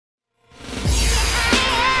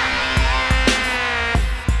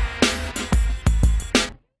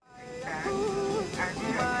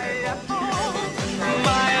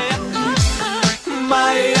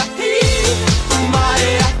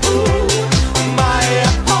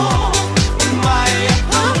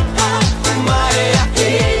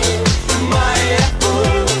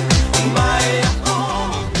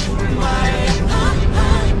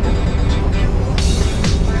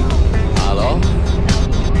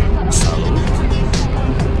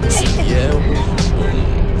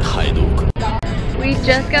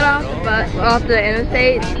off the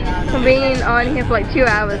interstate from being on here for like 2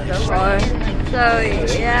 hours so far. So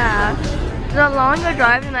yeah, it's a longer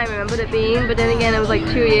drive than I remembered it being, but then again it was like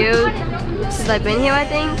 2 years since I've been here, I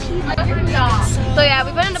think. So yeah,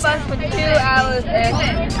 we've been in the bus for 2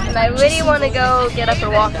 hours-ish, and I really want to go get up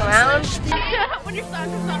and walk around.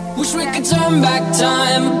 Wish we could turn back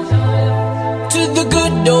time to the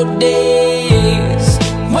good old days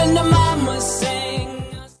when the mama sang.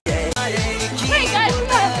 Hey guys, we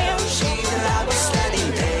got a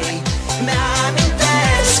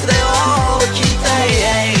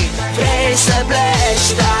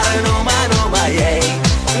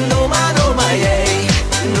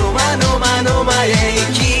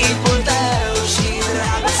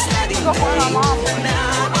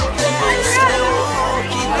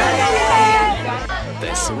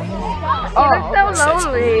Oh, it's so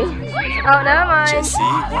lonely. Oh, never mind.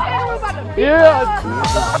 Yeah.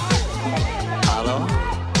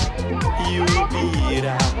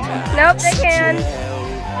 Nope, they can.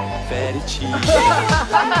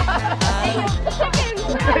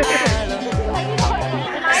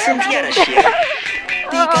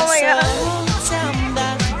 Oh my god.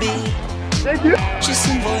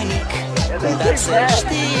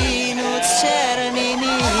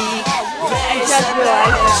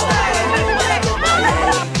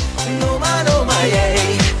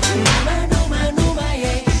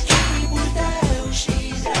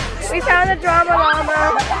 We found a drama llama.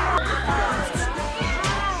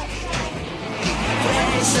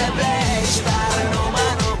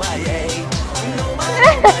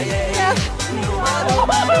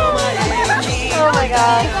 Oh my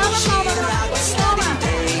god.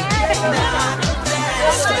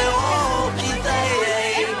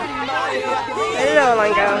 I don't know where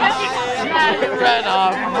mine goes. It ran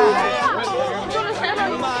off.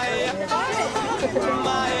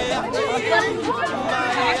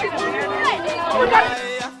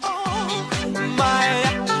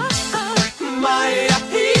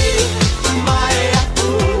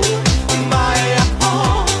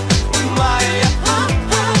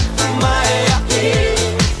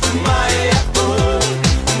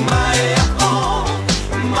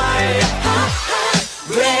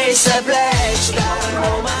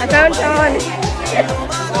 I found John.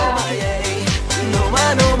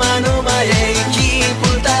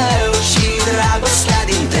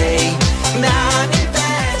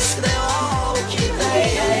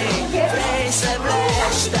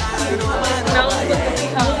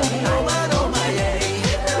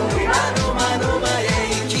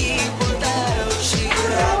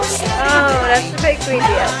 Oh, that's the big green tea.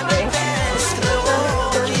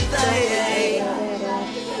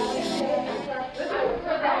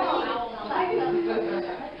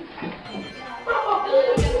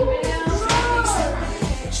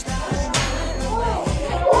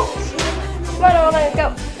 Come on, let's go.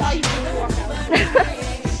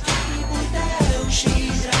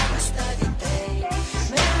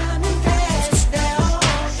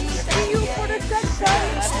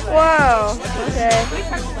 Whoa, okay.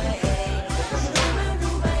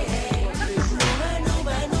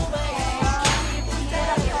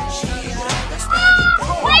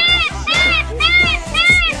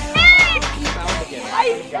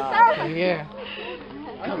 Yeah.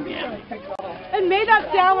 It made that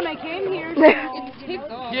sound when I came here.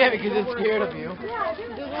 Yeah, because it's scared of you.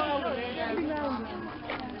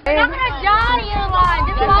 I'm not gonna die, Eli.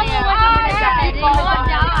 Just follow like a dad. You won't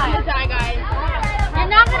die. Guys.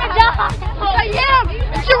 You're not gonna die. I am.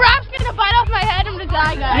 If giraffe's gonna bite off my head, I'm gonna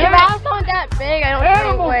die, guys. Giraffes aren't that big, I don't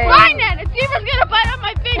think. Fine then. If zebra's gonna bite off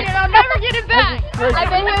my finger, and I'll never get it back. I've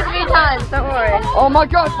been here 3 times, don't worry. Oh my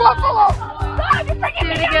god, buffalo!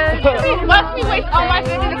 You must be waste all my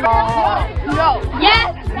food in the No.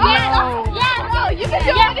 Yes. Yes. Yes. No. You can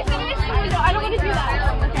do it. No, I don't want to do that.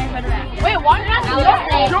 Wait, why not?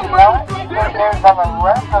 There's on the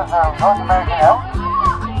rest of North American elk.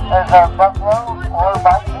 There's a buffalo or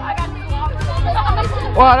bison.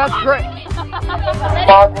 Wow, that's great.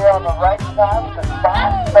 While they're on the right side of the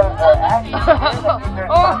spine, so the action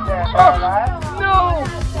No,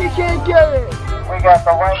 he can't get it. we got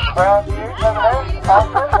the white and brown deer over there.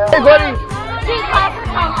 Hey, buddy.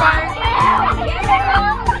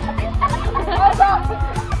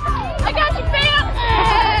 I got you, fam.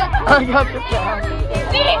 I got the back.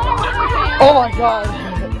 Oh my god.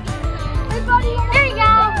 There you go.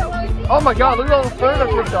 Oh my god, look at all the fur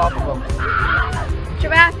that ripped off of them.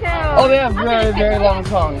 Giraffe tail. Oh, they have very, very long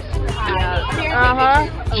tongues. Uh-huh.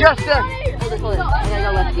 Just there. Hold it. I gotta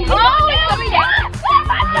go left. Oh,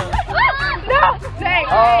 no. Thanks.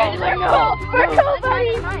 Oh, no.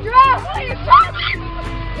 Giraffe.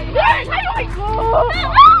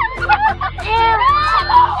 Giraffe.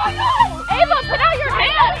 Ava, put out your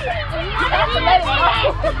hand!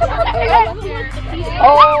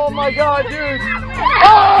 Oh my god, dude! Oh,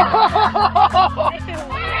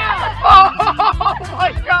 oh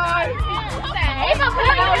my god! Ava, put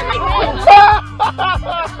out your hand!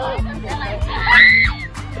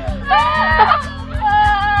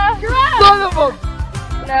 Son of a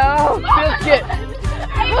No. biscuit!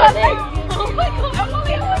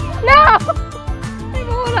 No!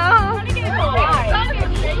 Hold on. It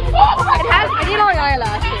has pretty long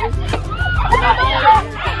eyelashes.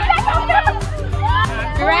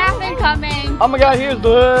 Giraffe incoming. Oh my god, here's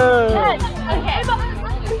the...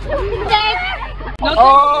 Okay.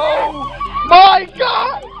 Oh my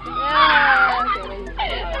god!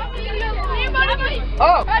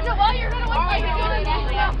 Oh!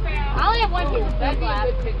 I only have one piece of food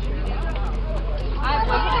left. I have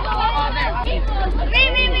one piece of food.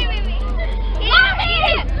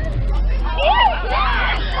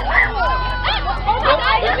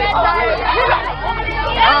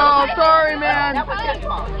 Oh, sorry, man.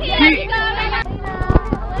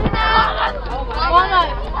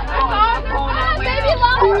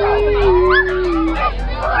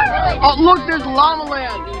 Oh, look, there's Llama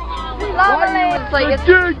Land. Llama Land. It's like it's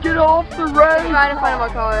Dude, get off the road. right in front of my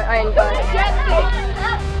car. I ain't got it.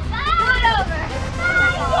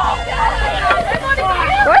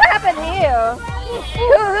 What happened here?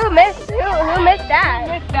 Who missed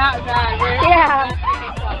that? Yeah.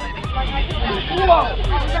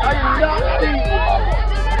 I did not see.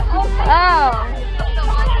 Oh.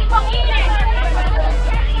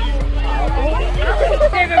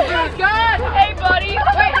 Hey, buddy.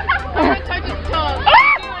 Wait. I'm gonna touch his tongue.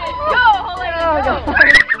 Go, Helena. Oh, God.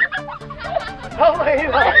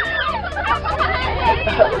 Helena.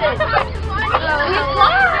 He's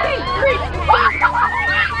flying.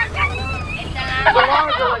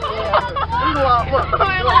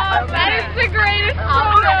 That is the greatest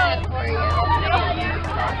photo.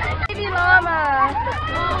 Baby llama.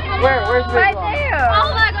 Where's the Right there.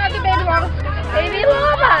 Oh my God, the baby llama. Baby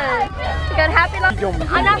llama. You got happy llama.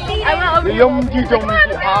 I'm not seeing it. I went over here.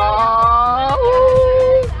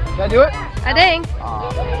 Can I do it? I think.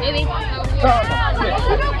 Maybe.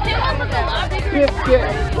 Biscuit.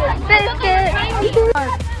 Biscuit.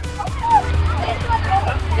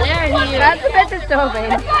 There he is. That's a bit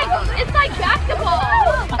disturbing. It's like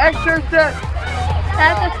basketball. Extra set.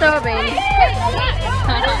 That's disturbing.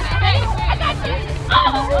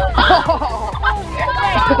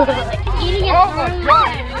 Eating it. Oh my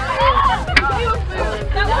god.